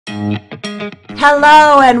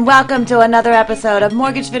Hello and welcome to another episode of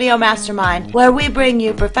Mortgage Video Mastermind, where we bring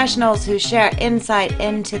you professionals who share insight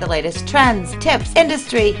into the latest trends, tips,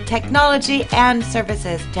 industry, technology, and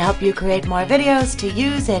services to help you create more videos to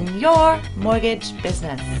use in your mortgage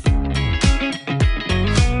business.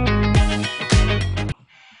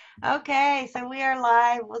 Okay, so we are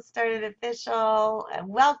live. We'll start it official. And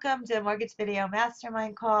welcome to Mortgage Video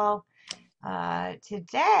Mastermind call.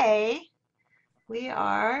 Today we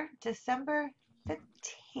are December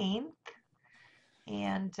 15th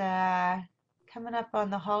and coming up on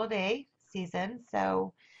the holiday season.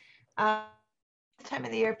 So this time of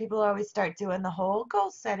the year, people always start doing the whole goal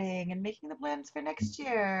setting and making the plans for next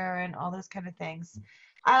year and all those kind of things.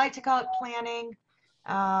 I like to call it planning.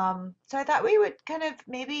 So I thought we would kind of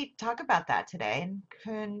maybe talk about that today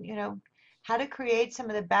and how to create some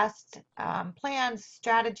of the best plans,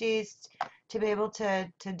 strategies to be able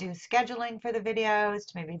to do scheduling for the videos,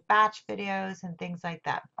 to maybe batch videos and things like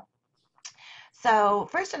that. So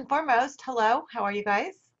first and foremost, hello, how are you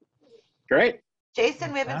guys? Great.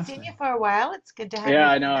 Jason, we haven't seen you for a while. It's good to have you. Yeah,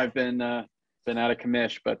 I know. I've been out of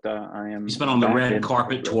commish, but I am. He's been on the red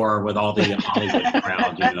carpet tour with all the Hollywood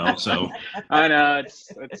crowd, so. I know.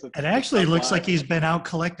 It actually looks like he's been out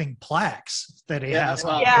collecting plaques that he has.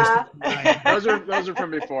 Well, yeah. Those are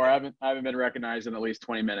from before. I haven't been recognized in at least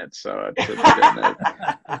 20 minutes, so it's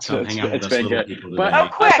been good. But I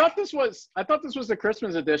thought this was the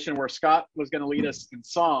Christmas edition where Scott was going to lead us in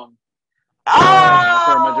song. For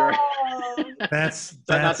a majority. That's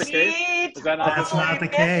not the case. Is that not the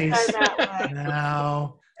case.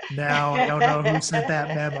 No, I don't know who sent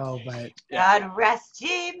that memo, but God rest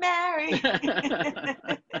ye merry.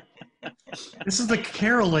 This is the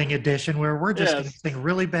caroling edition where we're just going to sing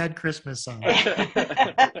really bad Christmas songs.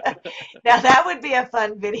 Now that would be a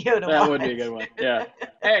fun video to watch. That would be a good one. Yeah.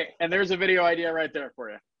 Hey, and there's a video idea right there for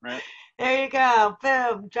you, right? There you go.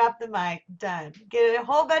 Boom. Drop the mic. Done. Get a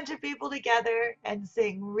whole bunch of people together and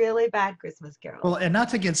sing really bad Christmas carols. Well, and not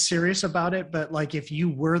to get serious about it, but like if you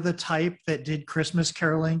were the type that did Christmas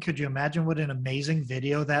caroling, could you imagine what an amazing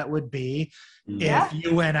video that would be? Yeah. If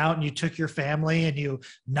you went out and you took your family and you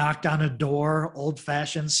knocked on a door,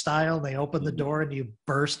 old-fashioned style, they opened the door and you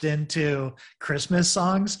burst into Christmas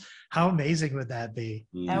songs. How amazing would that be?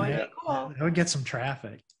 That would be cool. That would get some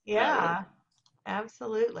traffic. Yeah,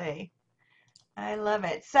 absolutely. I love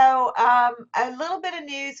it. So a little bit of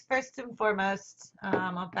news first and foremost.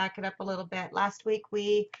 I'll back it up a little bit. Last week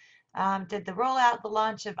we did the rollout, the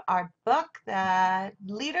launch of our book, the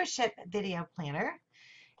Leadership Video Planner.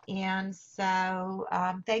 And so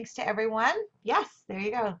thanks to everyone. Yes, there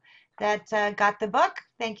you go. That got the book.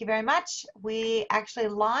 Thank you very much. We actually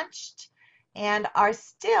launched and are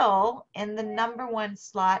still in the #1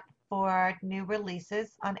 slot for new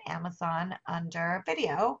releases on Amazon under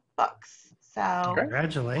video books. So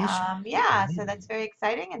congratulations. So that's very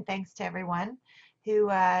exciting, and thanks to everyone who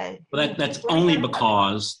well, that's only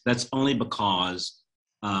because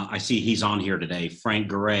I see he's on here today. Frank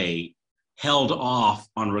Garay held off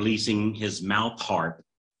on releasing his mouth harp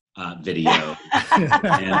video,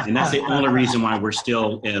 and that's the only reason why we're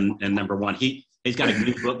still in #1. He's got a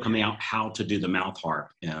new book coming out, How to Do the Mouth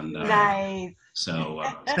Harp, and nice. So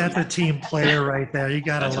that's a team player right there. You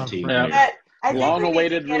gotta love him. Yeah. I think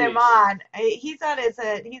long-awaited we need to get him on. He's on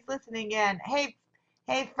he's listening in. Hey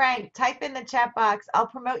Frank, type in the chat box. I'll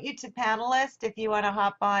promote you to panelist if you want to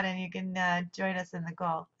hop on and you can join us in the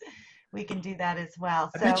call. We can do that as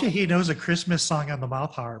well. I bet you he knows a Christmas song on the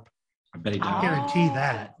mouth harp. I bet he does. I guarantee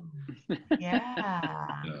that. Yeah.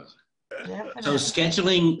 Definitely. So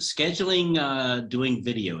scheduling, doing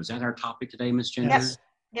video. Is that our topic today, Ms. Ginger?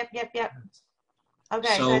 Yep.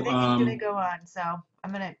 Okay, so I think he's going to go on. So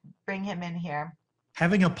I'm going to bring him in here.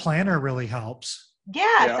 Having a planner really helps.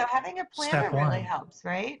 Yeah. So having a planner Step one. really helps,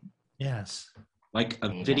 right? Yes. Like a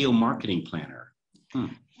video marketing planner.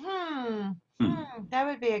 That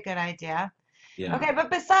would be a good idea. Yeah. Okay, but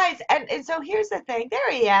besides, and so here's the thing.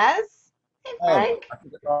 There he is. Hey, Frank.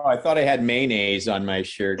 I thought I had mayonnaise on my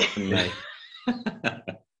shirt from my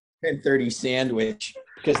 10:30 sandwich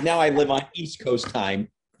because now I live on East Coast time.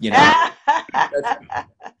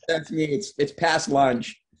 That's me. It's past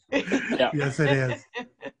lunch. Yeah. Yes, it is.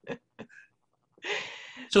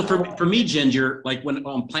 So for me, Ginger, like when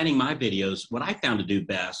I'm planning my videos, what I found to do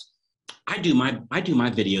best, I do my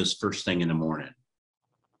videos first thing in the morning.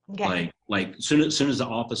 Okay. Like soon as the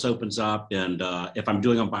office opens up, and if I'm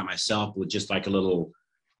doing them by myself with just like a little,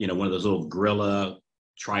 one of those little Gorilla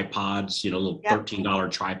tripods, little $13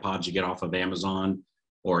 tripods you get off of Amazon,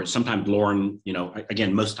 or sometimes Lauren,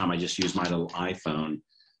 again, most of the time I just use my little iPhone.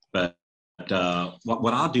 But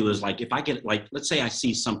what I'll do is, like, if I get, like, let's say I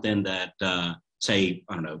see something that say,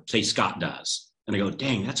 I don't know, say Scott does. And I go,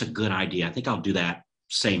 dang, that's a good idea. I think I'll do that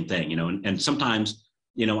same thing, you know, and sometimes,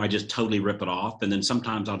 you know, I just totally rip it off. And then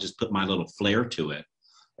sometimes I'll just put my little flair to it.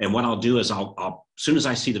 And what I'll do is I'll as soon as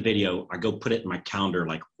I see the video, I go put it in my calendar,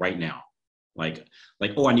 like right now, like,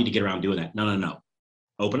 oh, I need to get around doing that. No.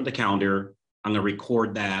 Open up the calendar. I'm going to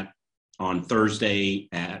record that on Thursday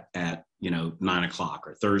at 9 o'clock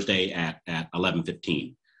or Thursday at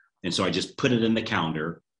 11:15. And so I just put it in the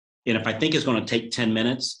calendar. And if I think it's going to take 10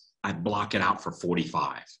 minutes, I block it out for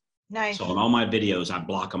 45. Nice. So in all my videos, I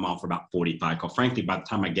block them off for about 45. Because frankly, by the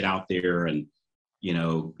time I get out there and, you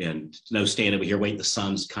know, and no stand over here, wait, the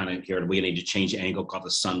sun's kind of here. We need to change the angle because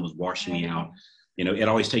the sun was washing me out. You know, it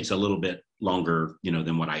always takes a little bit longer, you know,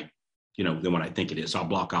 than what I think it is. So I'll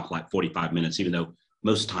block off like 45 minutes, even though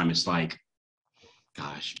most of the time it's like,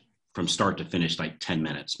 gosh, from start to finish, like 10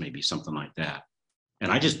 minutes, maybe something like that.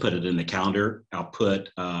 And I just put it in the calendar. I'll put,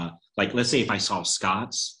 like, let's say if I saw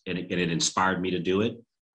Scott's and it inspired me to do it,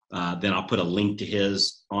 then I'll put a link to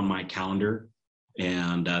his on my calendar.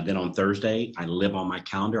 And then on Thursday, I live on my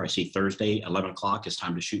calendar. I see Thursday, 11 o'clock, it's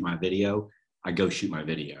time to shoot my video. I go shoot my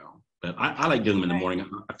video. But I like doing them in the morning.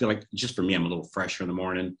 I feel like just for me, I'm a little fresher in the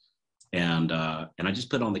morning. And I just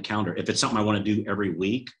put it on the calendar. If it's something I want to do every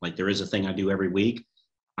week, like there is a thing I do every week,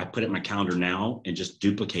 I put it in my calendar now and just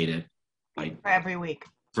duplicate it, like for every week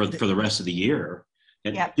for the rest of the year.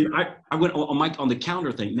 And yep. Dude, I went on the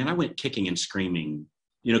calendar thing, man. I went kicking and screaming,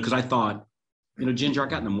 you know, because I thought, you know, Ginger, I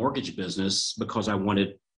got in the mortgage business because I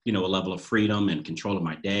wanted, you know, a level of freedom and control of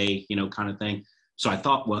my day, you know, kind of thing. So I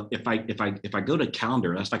thought, well, if I go to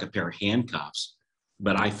calendar, that's like a pair of handcuffs.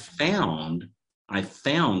 But I found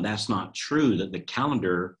that's not true. That the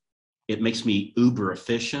calendar, it makes me uber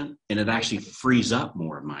efficient and it actually frees up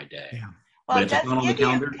more of my day. Yeah. Well, but it does give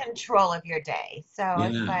calendar, you control of your day. So Yeah.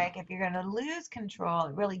 it's like if you're going to lose control,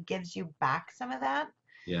 it really gives you back some of that.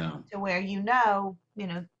 Yeah. To where you know,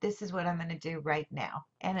 this is what I'm going to do right now.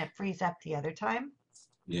 And it frees up the other time.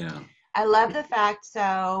 Yeah. I love the fact,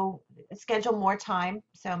 so schedule more time.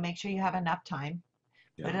 So make sure you have enough time.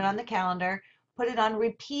 Yeah. Put it on the calendar. Put it on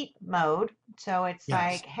repeat mode. So it's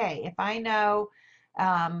like, hey, if I know,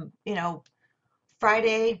 you know,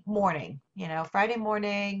 Friday morning,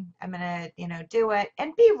 I'm going to, you know, do it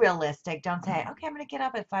and be realistic. Don't say, okay, I'm going to get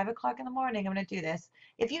up at 5 o'clock in the morning. I'm going to do this.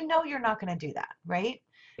 If you know you're not going to do that, right?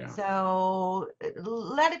 Yeah. So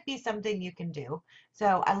let it be something you can do.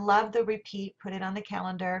 So I love the repeat, put it on the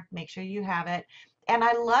calendar, make sure you have it. And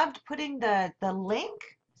I loved putting the link.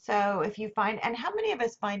 So if you find, and how many of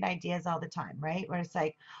us find ideas all the time, right? Where it's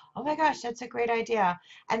like, oh my gosh, that's a great idea.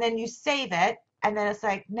 And then you save it. And then it's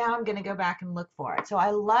like, now I'm going to go back and look for it. So I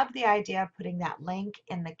love the idea of putting that link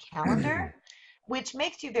in the calendar, which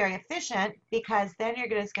makes you very efficient because then you're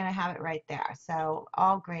just going to have it right there. So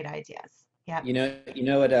all great ideas. Yeah. You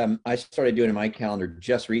know what I started doing in my calendar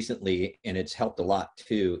just recently, and it's helped a lot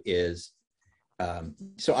too, is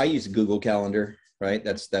so I use Google Calendar, right?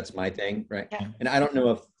 That's my thing, right? Yeah. And I don't know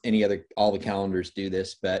if all the calendars do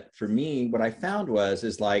this, but for me, what I found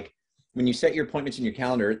is like when you set your appointments in your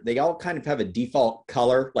calendar, they all kind of have a default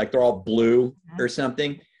color, like they're all blue or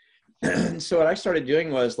something. So what I started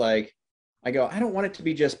doing was like, I go, I don't want it to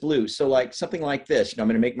be just blue. So like something like this, you know, I'm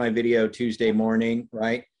going to make my video Tuesday morning,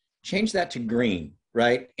 right? Change that to green,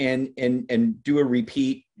 right? And do a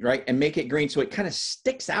repeat, right? And make it green so it kind of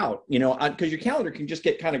sticks out, you know, because your calendar can just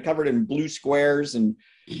get kind of covered in blue squares and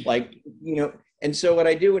like, you know. And so what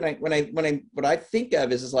I do what I think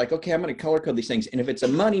of is like, okay, I'm going to color code these things. And if it's a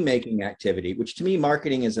money making activity, which to me,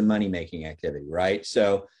 marketing is a money making activity, right?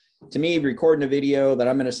 So to me, recording a video that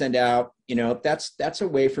I'm going to send out, you know, that's a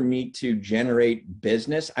way for me to generate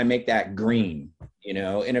business. I make that green, you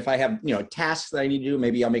know, and if I have, you know, tasks that I need to do,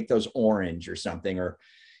 maybe I'll make those orange or something. Or,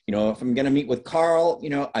 you know, if I'm going to meet with Carl, you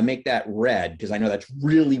know, I make that red because I know that's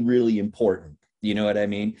really, really important. You know what I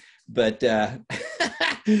mean? But,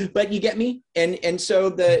 but you get me? And so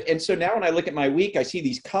now when I look at my week, I see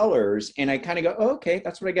these colors and I kind of go, oh, okay,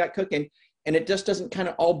 that's what I got cooking. And it just doesn't kind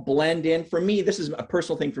of all blend in. For me, this is a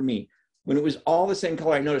personal thing for me. When it was all the same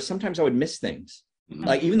color, I noticed sometimes I would miss things. Mm-hmm.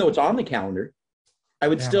 Like, even though it's on the calendar, I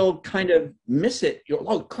would still kind of miss it.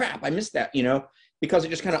 Oh, crap, I missed that, you know, because it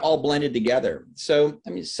just kind of all blended together. So, I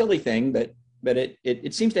mean, silly thing, but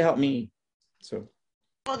it seems to help me. So.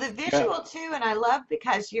 Well, the visual too, and I love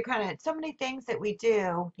because you're kind of, so many things that we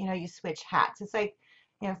do, you know, you switch hats. It's like,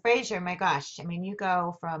 you know, Fraser, my gosh, I mean, you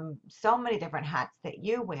go from so many different hats that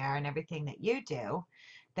you wear and everything that you do,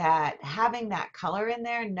 that having that color in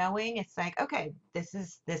there, knowing it's like, okay, this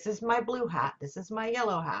is my blue hat, this is my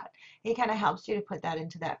yellow hat. It kind of helps you to put that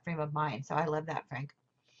into that frame of mind. So I love that, Frank.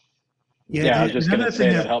 Yeah, I was just going to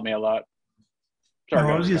say that helped me a lot.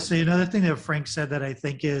 Sorry, I was going to say another thing that Frank said that I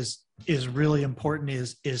think is really important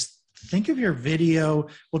is think of your video.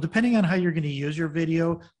 Well, depending on how you're going to use your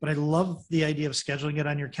video, but I love the idea of scheduling it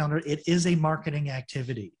on your calendar. It is a marketing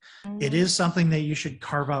activity. Mhm. It is something that you should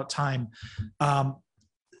carve out time.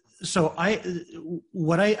 So I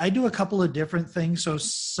do a couple of different things. So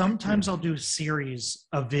sometimes I'll do series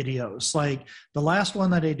of videos. Like the last one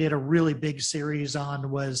that I did a really big series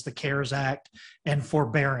on was the CARES Act and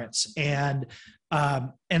forbearance. And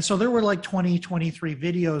so there were like 23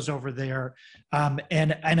 videos over there.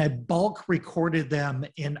 And I bulk recorded them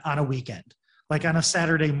on a weekend, like on a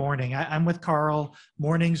Saturday morning. I'm with Carl.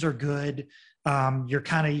 Mornings are good.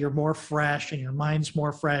 You're more fresh and your mind's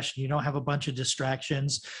more fresh and you don't have a bunch of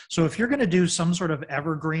distractions. So if you're going to do some sort of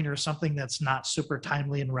evergreen or something that's not super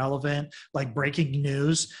timely and relevant, like breaking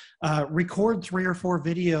news, record 3 or 4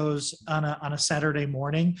 videos on a Saturday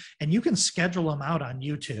morning, and you can schedule them out on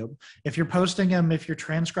YouTube. If you're posting them, if you're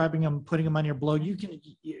transcribing them, putting them on your blog, you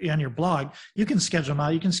can schedule them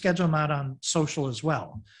out. You can schedule them out on social as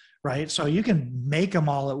well. Right. So you can make them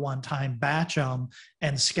all at one time, batch them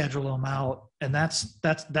and schedule them out. And that's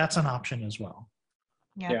an option as well.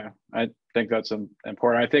 Yeah, I think that's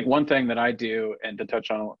important. I think one thing that I do, and to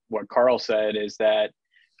touch on what Carl said, is that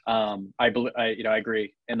I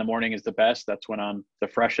agree. In the morning is the best. That's when I'm the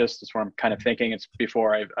freshest. It's where I'm kind of thinking. It's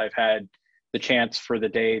before I've had the chance for the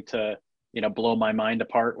day to, blow my mind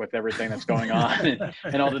apart with everything that's going on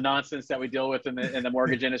and all the nonsense that we deal with in the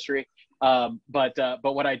mortgage industry. But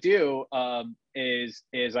what I do is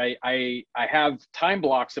I have time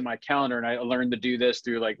blocks in my calendar, and I learned to do this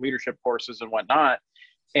through like leadership courses and whatnot.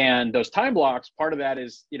 And those time blocks, part of that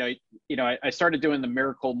is, I started doing the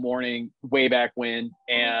Miracle Morning way back when,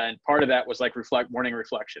 and part of that was like morning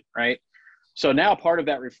reflection, right? So now part of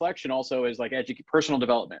that reflection also is like personal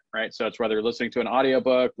development, right? So it's whether you're listening to an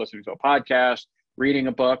audiobook, listening to a podcast, reading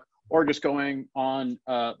a book, or just going on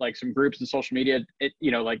like some groups in social media,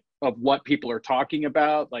 like of what people are talking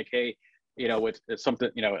about, like, hey, with something,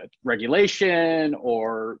 regulation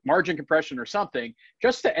or margin compression or something,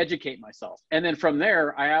 just to educate myself. And then from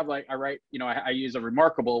there, I write, I use a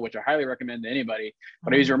Remarkable, which I highly recommend to anybody,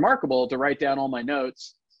 but I use Remarkable to write down all my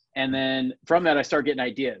notes. And then from that, I start getting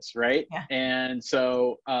ideas, right? Yeah. And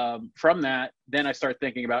so from that, then I start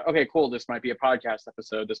thinking about, okay, cool, this might be a podcast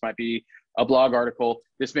episode. This might be a blog article.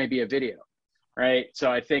 This may be a video, right?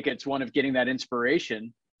 So I think it's one of getting that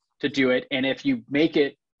inspiration to do it. And if you make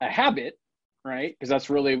it a habit, right? Because that's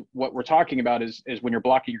really what we're talking about is when you're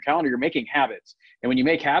blocking your calendar, you're making habits. And when you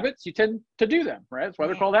make habits, you tend to do them, right? That's why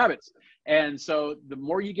they're called habits. And so the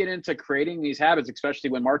more you get into creating these habits, especially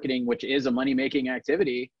when marketing, which is a money-making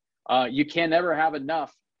activity, you can never have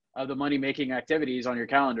enough of the money-making activities on your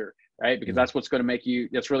calendar, right? Because that's what's going to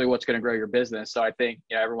that's really what's going to grow your business. So I think,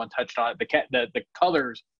 everyone touched on it. The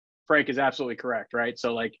colors, Frank is absolutely correct, right?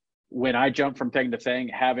 So like when I jump from thing to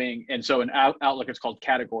thing, and so in Outlook, it's called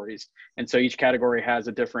categories. And so each category has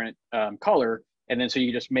a different color. And then so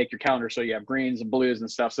you just make your calendar so you have greens and blues and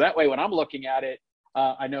stuff. So that way, when I'm looking at it,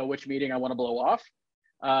 I know which meeting I want to blow off.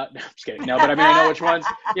 No, I'm just kidding. No, but I mean, I know which ones,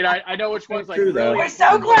 I know which ones like really. We're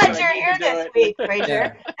so glad you're here this week,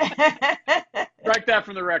 Fraser. Strike that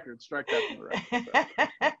from the record.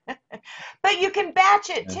 But you can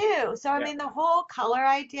batch it too. So, I mean, the whole color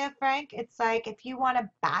idea, Frank, it's like if you want to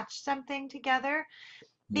batch something together,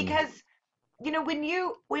 because, when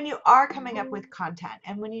you are coming up with content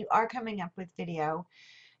and when you are coming up with video,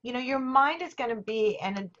 your mind is going to be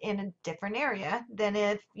in a different area than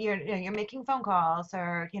if you're making phone calls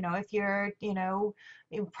or, if you're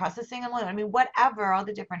processing a loan. I mean, whatever, all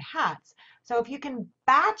the different hats. So if you can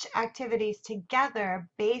batch activities together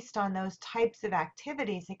based on those types of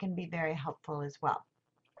activities, it can be very helpful as well.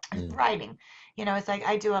 Writing, it's like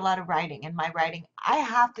I do a lot of writing, and my writing, I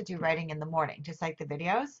have to do writing in the morning, just like the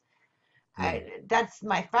videos. That's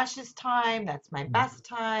my freshest time. That's my best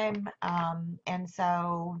time. And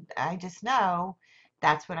so I just know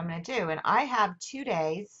that's what I'm going to do. And I have 2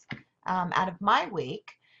 days out of my week,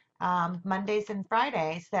 Mondays and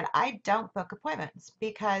Fridays, that I don't book appointments,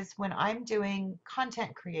 because when I'm doing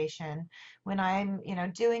content creation, when I'm,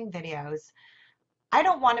 doing videos, I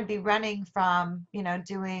don't want to be running from,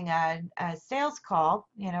 doing a sales call,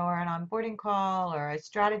 or an onboarding call or a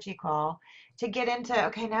strategy call to get into,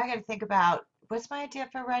 okay, now I got to think about what's my idea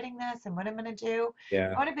for writing this and what I'm going to do.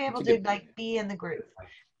 I want to be able to be in the groove.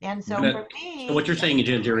 And so for me. So what you're saying,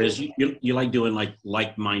 Ginger, is you like doing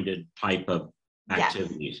like-minded type of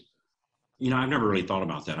activities. Yes. I've never really thought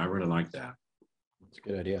about that. I really like that. That's a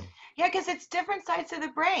good idea. Yeah, because it's different sides of the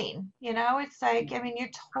brain. It's like, I mean, you're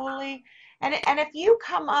totally, and if you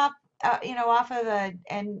come up off of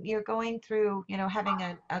and you're going through, having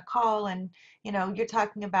a call, and, you're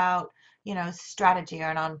talking about, strategy or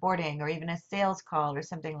an onboarding or even a sales call or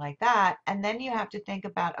something like that. And then you have to think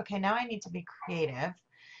about, okay, now I need to be creative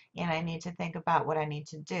and I need to think about what I need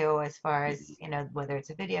to do as far as, whether it's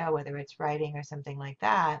a video, whether it's writing or something like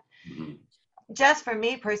that. Mhm. Just for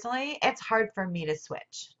me personally, it's hard for me to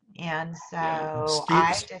switch. And so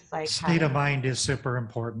I just like State of mind is super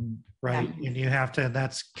important, right? Yeah. And you have to,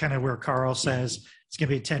 that's kind of where Carl says it's going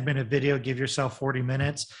to be a 10-minute video. Give yourself 40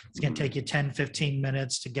 minutes. It's going to take you 10, 15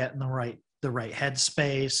 minutes to get in the right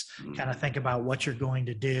headspace, kind of think about what you're going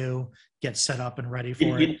to do, get set up and ready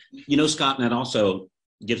for it. Scott, and that also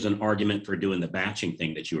gives an argument for doing the batching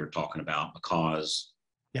thing that you were talking about, because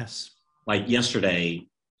yes, like yesterday,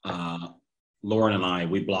 Lauren and I,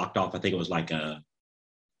 we blocked off, I think it was like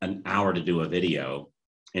an hour to do a video,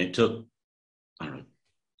 and it took, I don't know,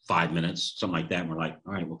 5 minutes, something like that. And we're like,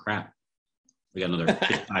 all right, well, crap, we got another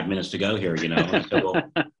 5 minutes to go here, So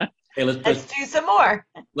hey, let's do some more.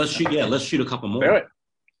 Let's shoot a couple more. Do it.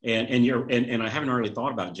 And I haven't really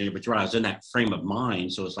thought about it, Ginger, but you're right, I was in that frame of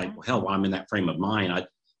mind. So it's like, well, hell, while I'm in that frame of mind, I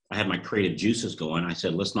had my creative juices going. I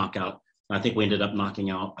said, let's knock out. And I think we ended up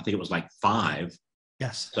knocking out, I think it was like 5.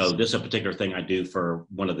 Yes. So this is a particular thing I do for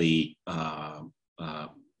one of the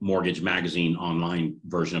Mortgage Magazine online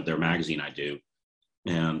version of their magazine I do.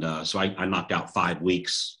 And so I knocked out 5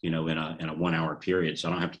 weeks, in a 1 hour period. So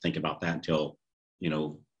I don't have to think about that until,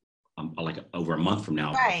 like over a month from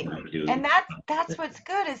now. Right. And that's what's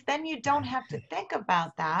good, is then you don't have to think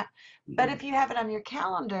about that. But if you have it on your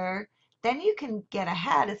calendar, then you can get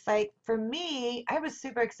ahead. It's like, for me, I was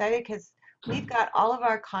super excited because we've got all of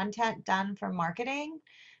our content done for marketing,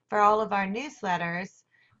 for all of our newsletters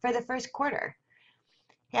for the first quarter.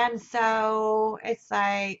 And so it's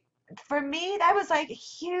like, for me, that was like a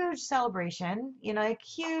huge celebration, like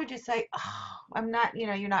huge. It's like, oh, I'm not,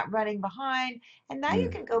 you're not running behind. And now you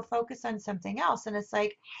can go focus on something else. And it's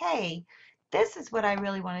like, hey, this is what I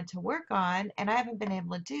really wanted to work on, and I haven't been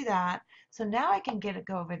able to do that. So now I can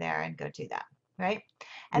go over there and go do that. Right.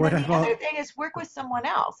 And then the other thing is work with someone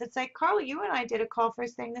else. It's like, Carl, you and I did a call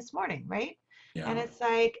first thing this morning, right? Yeah. And it's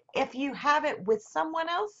like, if you have it with someone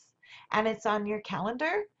else and it's on your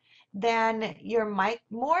calendar, then you're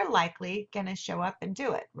more likely going to show up and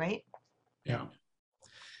do it, right? Yeah.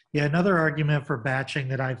 Yeah. Another argument for batching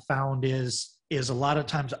that I've found is a lot of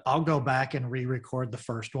times I'll go back and re-record the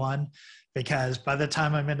first one, because by the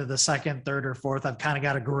time I'm into the second, third, or fourth, I've kind of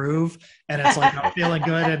got a groove, and it's like I'm feeling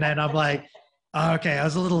good. And then I'm like, okay, I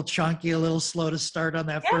was a little chunky, a little slow to start on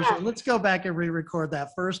that first one. Let's go back and re-record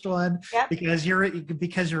that first one, because you're in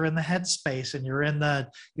the headspace and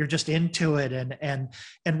you're just into it.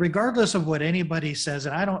 And regardless of what anybody says,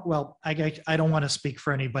 and I don't want to speak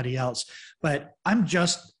for anybody else, but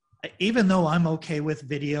even though I'm okay with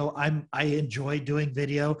video, I enjoy doing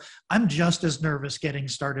video, I'm just as nervous getting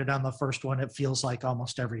started on the first one. It feels like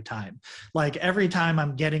almost every time. Like every time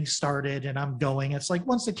I'm getting started and I'm going, it's like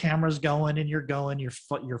once the camera's going and you're going,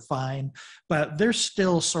 you're fine. But there's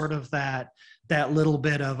still sort of that little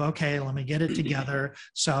bit of, okay, let me get it together.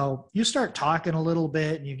 So you start talking a little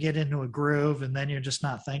bit and you get into a groove, and then you're just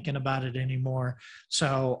not thinking about it anymore.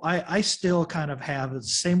 So I still kind of have the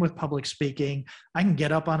same with public speaking. I can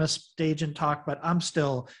get up on a stage and talk, but I'm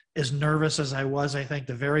still as nervous as I was, I think,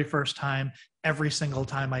 the very first time, every single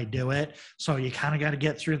time I do it. So you kind of got to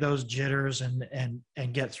get through those jitters and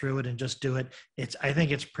get through it and just do it. I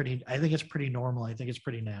think it's pretty normal. I think it's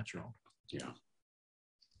pretty natural. Yeah.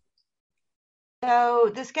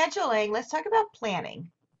 So the scheduling, let's talk about planning.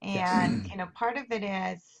 And, part of it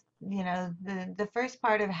is, the first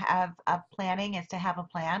part of planning is to have a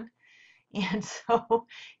plan. And so,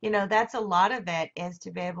 that's a lot of it, is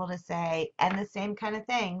to be able to say, and the same kind of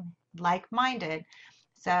thing, like-minded.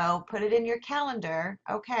 So put it in your calendar.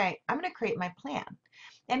 Okay, I'm going to create my plan.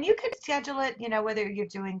 And you could schedule it, whether you're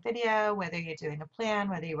doing video, whether you're doing a plan,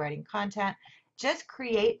 whether you're writing content, just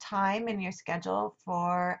create time in your schedule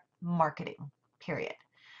for marketing. Period.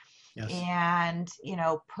 Yes. And,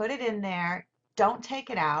 put it in there. Don't take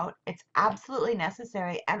it out. It's absolutely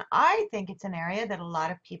necessary. And I think it's an area that a lot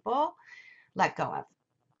of people let go of,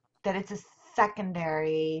 that it's a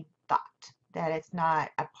secondary thought, that it's not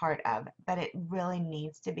a part of, but it really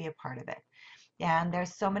needs to be a part of it. And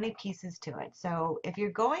there's so many pieces to it. So if you're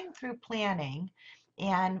going through planning,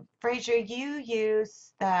 and Fraser, you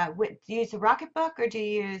use the Rocketbook,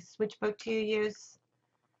 or which book do you use?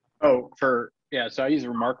 So I use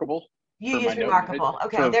Remarkable. You use Remarkable.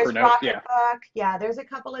 Okay, there's Rocketbook. Yeah, there's a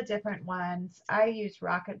couple of different ones. I use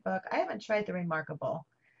Rocketbook. I haven't tried the Remarkable.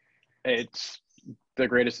 It's the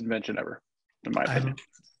greatest invention ever, in my opinion.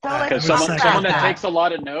 So Because let's Because talk someone about someone that that. takes a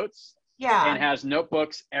lot of notes Yeah. and has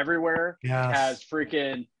notebooks everywhere, Yes. has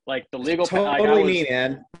freaking like the legal Totally me,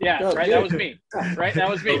 man. Yeah, No, right. dude. That was me. Right, that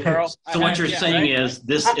was me, Carl. So what you're Yeah, saying right? is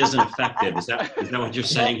this isn't effective. Is that what you're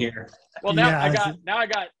saying here? Well, now Yeah, I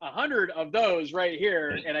got 100 of those right here,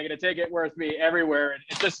 and I got to take it with me everywhere. And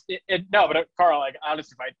it just no, but Carl, like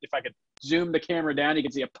honestly, if I could zoom the camera down, you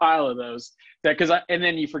can see a pile of those. And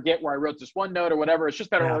then you forget where I wrote this one note or whatever. It's just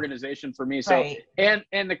better Yeah. organization for me. So Right.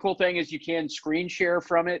 and the cool thing is you can screen share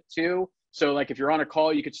from it too. So like if you're on a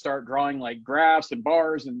call, you could start drawing like graphs and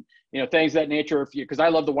bars and things of that nature. Because I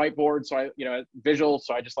love the whiteboard, so I visual,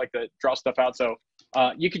 so I just like to draw stuff out. So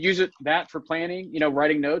you could use that for planning,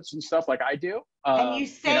 writing notes and stuff like I do. And you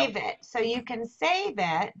save it, so you can save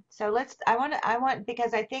it. So I want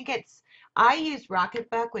because I think I use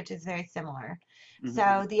Rocketbook, which is very similar. Mhm.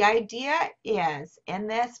 So the idea is in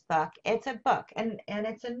this book, it's a book and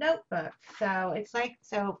it's a notebook. So it's like,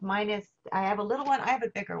 so mine is, I have a little one, I have a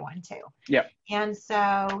bigger one too. Yeah. And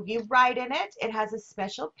so you write in it, it has a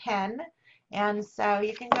special pen. And so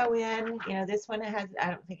you can go in, this one has,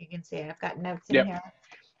 I don't think you can see it. I've got notes in Yep. here.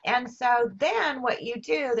 And so then what you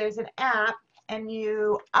do, there's an app and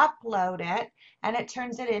you upload it and it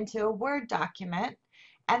turns it into a Word document.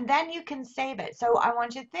 And then you can save it. So I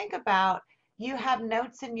want you to think about, you have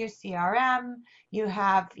notes in your CRM, you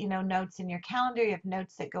have, notes in your calendar, you have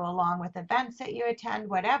notes that go along with events that you attend,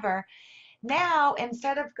 whatever. Now,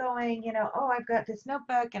 instead of going, oh, I've got this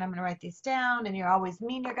notebook and I'm going to write these down, and you're always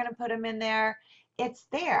mean you're going to put them in there, it's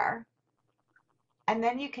there. And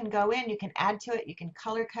then you can go in, you can add to it, you can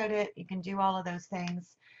color code it, you can do all of those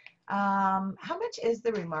things. How much is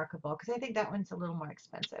the Remarkable? Because I think that one's a little more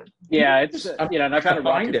expensive. Yeah, it's and I've had a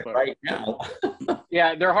Find it Rocketbook right now.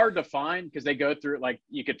 Yeah, they're hard to find because they go through like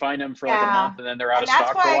you could find them for like a Yeah. month and then they're out And of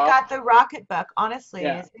that's stock for a why I while. got the Rocketbook, honestly,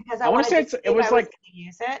 Yeah. is because I I wanna wanted say to it's- see it if was I like- going to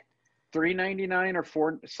use it. $3.99 or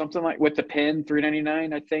 $4 something like with the pin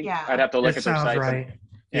 $3.99 I think. Yeah. I'd have to look That at their sounds site. right.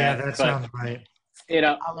 Yeah, Yeah, that but- sounds right.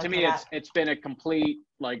 I'll To look me it up. it's been a complete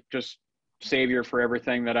like just savior for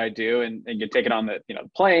everything that I do, and you take it on the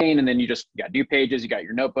plane, and then you got new pages, you got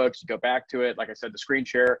your notebooks, you go back to it. Like I said, the screen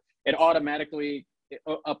share, it automatically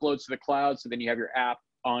uploads to the cloud, so then you have your app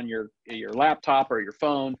on your laptop or your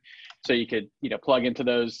phone, so you could plug into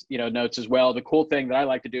those notes as well. The cool thing that I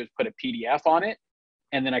like to do is put a PDF on it,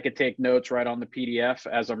 and then I could take notes right on the PDF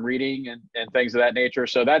as I'm reading and things of that nature.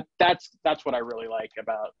 So that's what I really like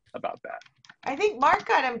about that. I think Mark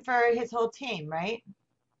got him for his whole team, right?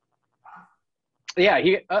 Yeah,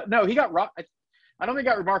 he got rock. I don't think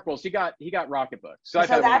he got Remarkables. He got Rocketbooks. So I've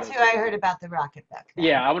So had one of that's those. who I heard about the Rocketbook. then.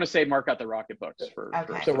 Yeah, I want to say Mark got the Rocketbooks for.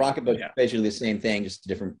 Okay. So Rocketbook Yeah. is basically the same thing, just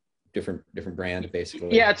different brand,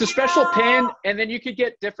 basically. Yeah, it's a special pin, and then you could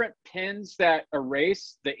get different pins that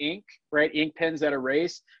erase the ink, right? Ink pens that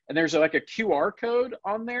erase, and there's like a QR code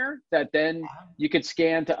on there that then you could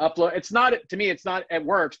scan to upload. It's not, to me, it's not, it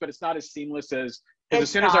works, but it's not as seamless as It's as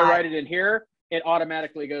soon as I not. write it in here, it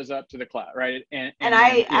automatically goes up to the cloud, right? And then,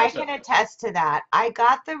 I so- can attest to that. I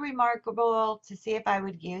got the Remarkable to see if I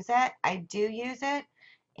would use it. I do use it,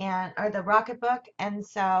 or the Rocketbook, and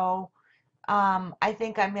so I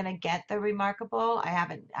think I'm gonna get the Remarkable. I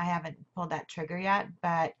haven't pulled that trigger yet,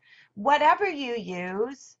 but whatever you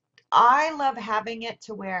use, I love having it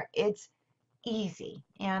to where it's easy.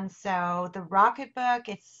 And so the Rocketbook,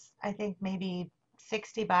 it's I think maybe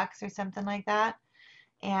 $60 or something like that.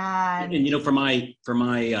 And And for my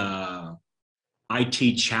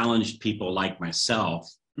IT challenged people like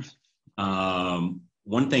myself,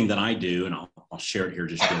 one thing that I do, and I'll share it here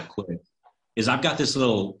just real quick, is I've got this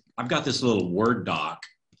little Word doc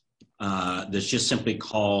that's just simply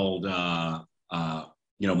called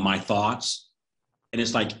my thoughts, and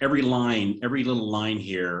it's like every little line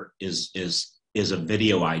here is a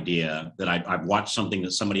video idea that I've watched something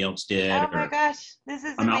that somebody else did. oh my or gosh, this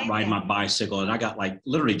is I'm out amazing. riding my bicycle, and I got like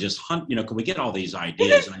literally just can we get all these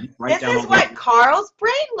ideas? And I write This down is all what Carl's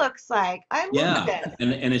brain looks like. I love yeah, it.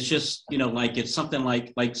 and it's just like it's something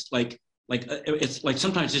like it's like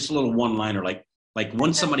sometimes just a little one-liner like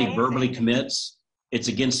when somebody amazing. verbally commits, it's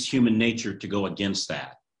against human nature to go against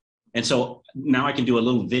that. And so now I can do a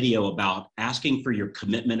little video about asking for your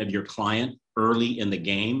commitment of your client early in the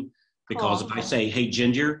game, because Cool. if I say, hey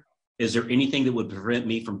Ginger, is there anything that would prevent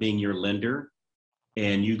me from being your lender?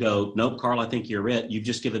 And you go, nope, Carl, I think you're it. You've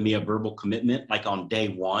just given me a verbal commitment like on day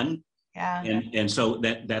one. Yeah. And so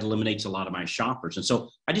that eliminates a lot of my shoppers. And so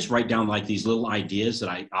I just write down like these little ideas that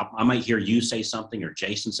I might hear you say something, or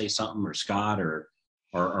Jason say something, or Scott, or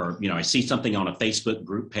I see something on a Facebook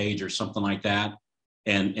group page or something like that,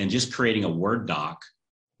 and just creating a Word doc,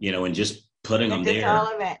 and just putting them Just there.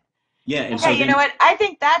 all of it. Yeah, and Okay, so you then, know what? I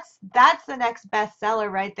think that's the next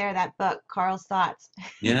bestseller right there. That book, Carl's Thoughts.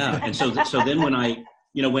 yeah, and so then when I,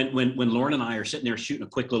 when Lauren and I are sitting there shooting a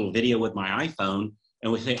quick little video with my iPhone,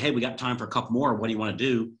 and we say, hey, we got time for a couple more. What do you want to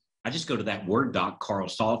do? I just go to that Word doc,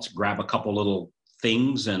 Carl's Thoughts, grab a couple little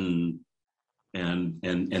things, and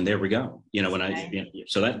there we go. When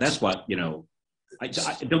so that's what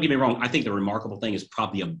don't get me wrong. I think the remarkable thing is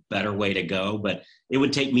probably a better way to go, but it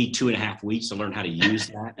would take me 2.5 weeks to learn how to use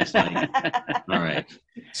that. It's like, all right.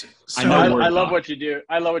 So I love what you do.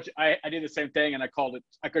 I love I do the same thing, and I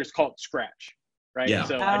could just call it Scratch, right? Yeah.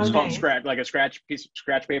 So I just call it nice. Scratch, like a scratch piece of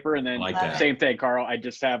scratch paper, and then I like Love that. same thing, Carl. I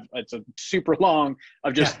just have it's a super long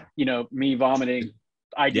of just me vomiting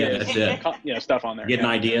ideas, Yeah, that's stuff on there. Get an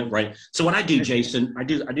idea, right? So what I do, Jason, I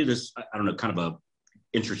do this. I don't know, kind of a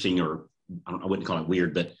interesting, or I wouldn't call it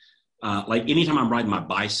weird, but like anytime I'm riding my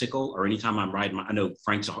bicycle or anytime I'm riding I know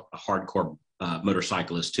Frank's a hardcore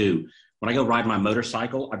motorcyclist too. When I go ride my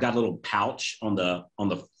motorcycle, I've got a little pouch on the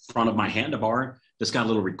front of my handlebar that's got a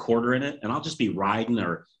little recorder in it, and I'll just be riding,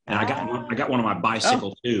 and I got one on my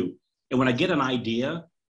bicycle too. And when I get an idea,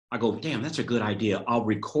 I go, damn, that's a good idea. I'll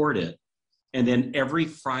record it. And then every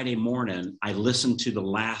Friday morning, I listen to the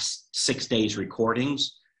last 6 days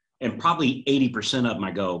recordings, and probably 80% of them,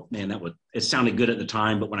 I go, man, it sounded good at the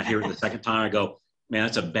time, but when I hear it the second time, I go, man,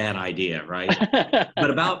 that's a bad idea, right?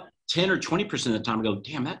 But about 10 or 20% of the time, I go,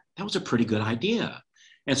 damn, that was a pretty good idea.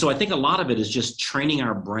 And so I think a lot of it is just training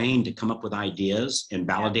our brain to come up with ideas and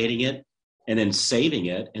validating it, and then saving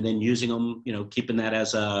it, and then using them, keeping that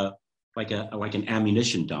as like an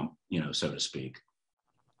ammunition dump, so to speak.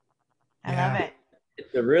 I love it.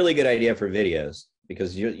 It's a really good idea for videos,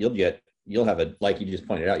 because you'll have like you just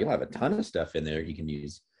pointed out, you'll have a ton of stuff in there you can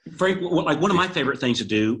use. Frank, like one of my favorite things to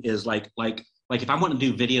do is like if I want to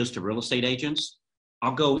do videos to real estate agents,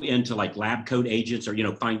 I'll go into like Lab Coat Agents, or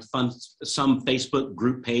find some Facebook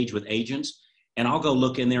group page with agents, and I'll go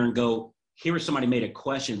look in there and go, here is somebody made a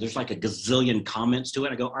question. There's like a gazillion comments to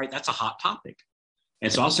it. I go, all right, that's a hot topic.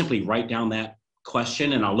 And so I'll simply write down that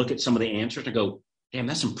question, and I'll look at some of the answers and go, damn,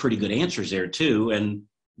 that's some pretty good answers there too. And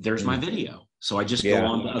there's my video. So I just go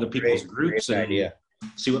on to other people's groups and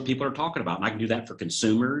see what people are talking about. And I can do that for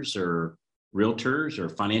consumers or realtors or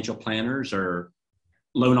financial planners or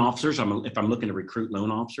loan officers. If I'm looking to recruit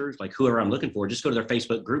loan officers, like whoever I'm looking for, just go to their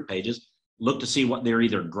Facebook group pages, look to see what they're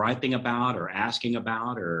either griping about or asking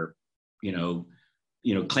about, or,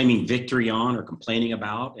 claiming victory on or complaining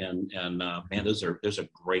about. And man, there's a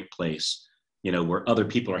great place, where other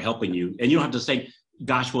people are helping you, and you don't have to say,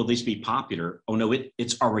 gosh, will this be popular? Oh no,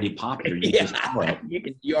 it's already popular. You just know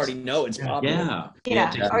it. You already know it's popular.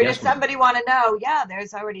 Yeah. Or does somebody want to know? Yeah,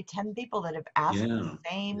 there's already 10 people that have asked the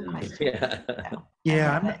same question.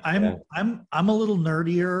 I'm a little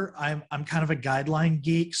nerdier. I'm kind of a guideline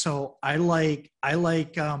geek, so I like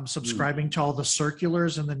subscribing to all the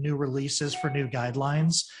circulars and the new releases for new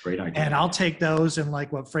guidelines. Great idea. And I'll take those, and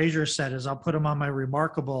like what Fraser said is I'll put them on my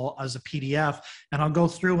Remarkable as a PDF, and I'll go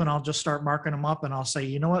through and I'll just start marking them up, and I'll say,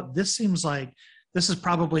 you know what, this seems like this is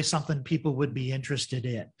probably something people would be interested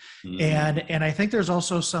in. And I think there's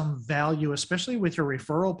also some value, especially with your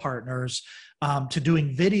referral partners, to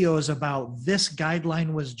doing videos about this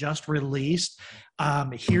guideline was just released.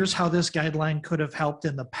 Here's how this guideline could have helped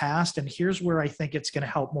in the past, and here's where I think it's going to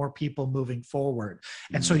help more people moving forward.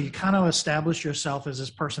 And so you kind of establish yourself as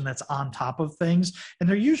this person that's on top of things, and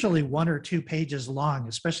they're usually 1 or 2 pages long,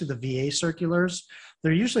 especially the VA circulars.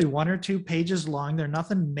 They're usually 1 or 2 pages long. They're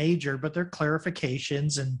nothing major, but they're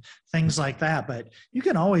clarifications and things like that. But you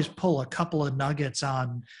can always pull a couple of nuggets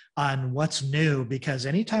on what's new, because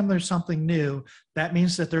anytime there's something new, that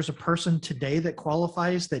means that there's a person today that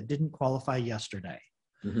qualifies that didn't qualify yesterday.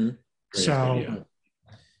 So,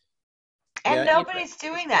 and nobody's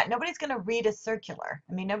doing that. Nobody's going to read a circular.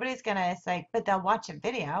 I mean, nobody's going to say, but they'll watch a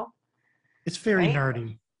video. It's very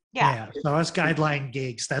nerdy. Yeah. So us guideline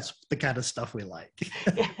geeks, that's the kind of stuff we like.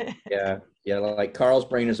 Yeah. Like Carl's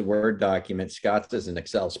brain is a Word document. Scott's is an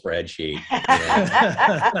Excel spreadsheet.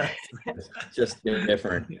 Just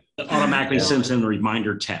different. It automatically sends in a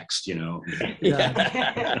reminder text, That's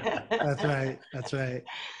right.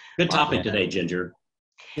 Good topic today, Ginger.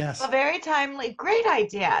 Yes. Well, very timely. Great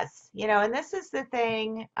ideas. And this is the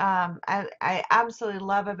thing I absolutely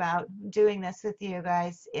love about doing this with you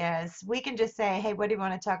guys is we can just say, hey, what do you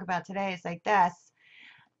want to talk about today? It's like this.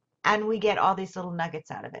 And we get all these little nuggets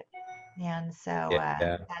out of it. And so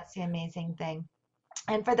that's the amazing thing.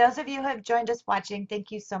 And for those of you who have joined us watching,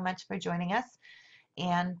 thank you so much for joining us.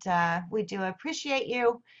 And we do appreciate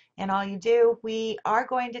you and all you do. We are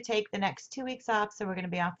going to take the next 2 weeks off, so we're going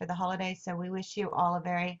to be off for the holidays. So we wish you all a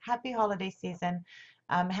very happy holiday season.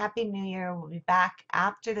 Happy New Year. We'll be back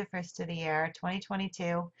after the first of the year,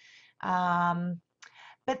 2022.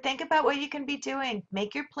 But think about what you can be doing.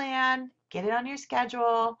 Make your plan, get it on your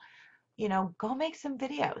schedule, go make some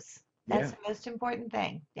videos. That's the most important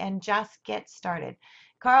thing. And just get started.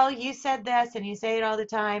 Carl, you said this and you say it all the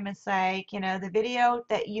time. It's like, the video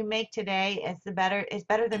that you make today is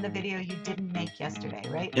better than the video you didn't make yesterday,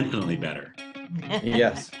 right? Infinitely better.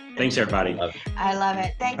 Yes. Thanks, everybody. I love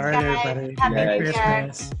it. Thanks, All right, guys. everybody. Happy Merry New Year.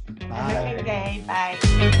 Christmas. Have a Bye. good day.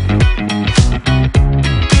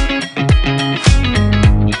 Bye.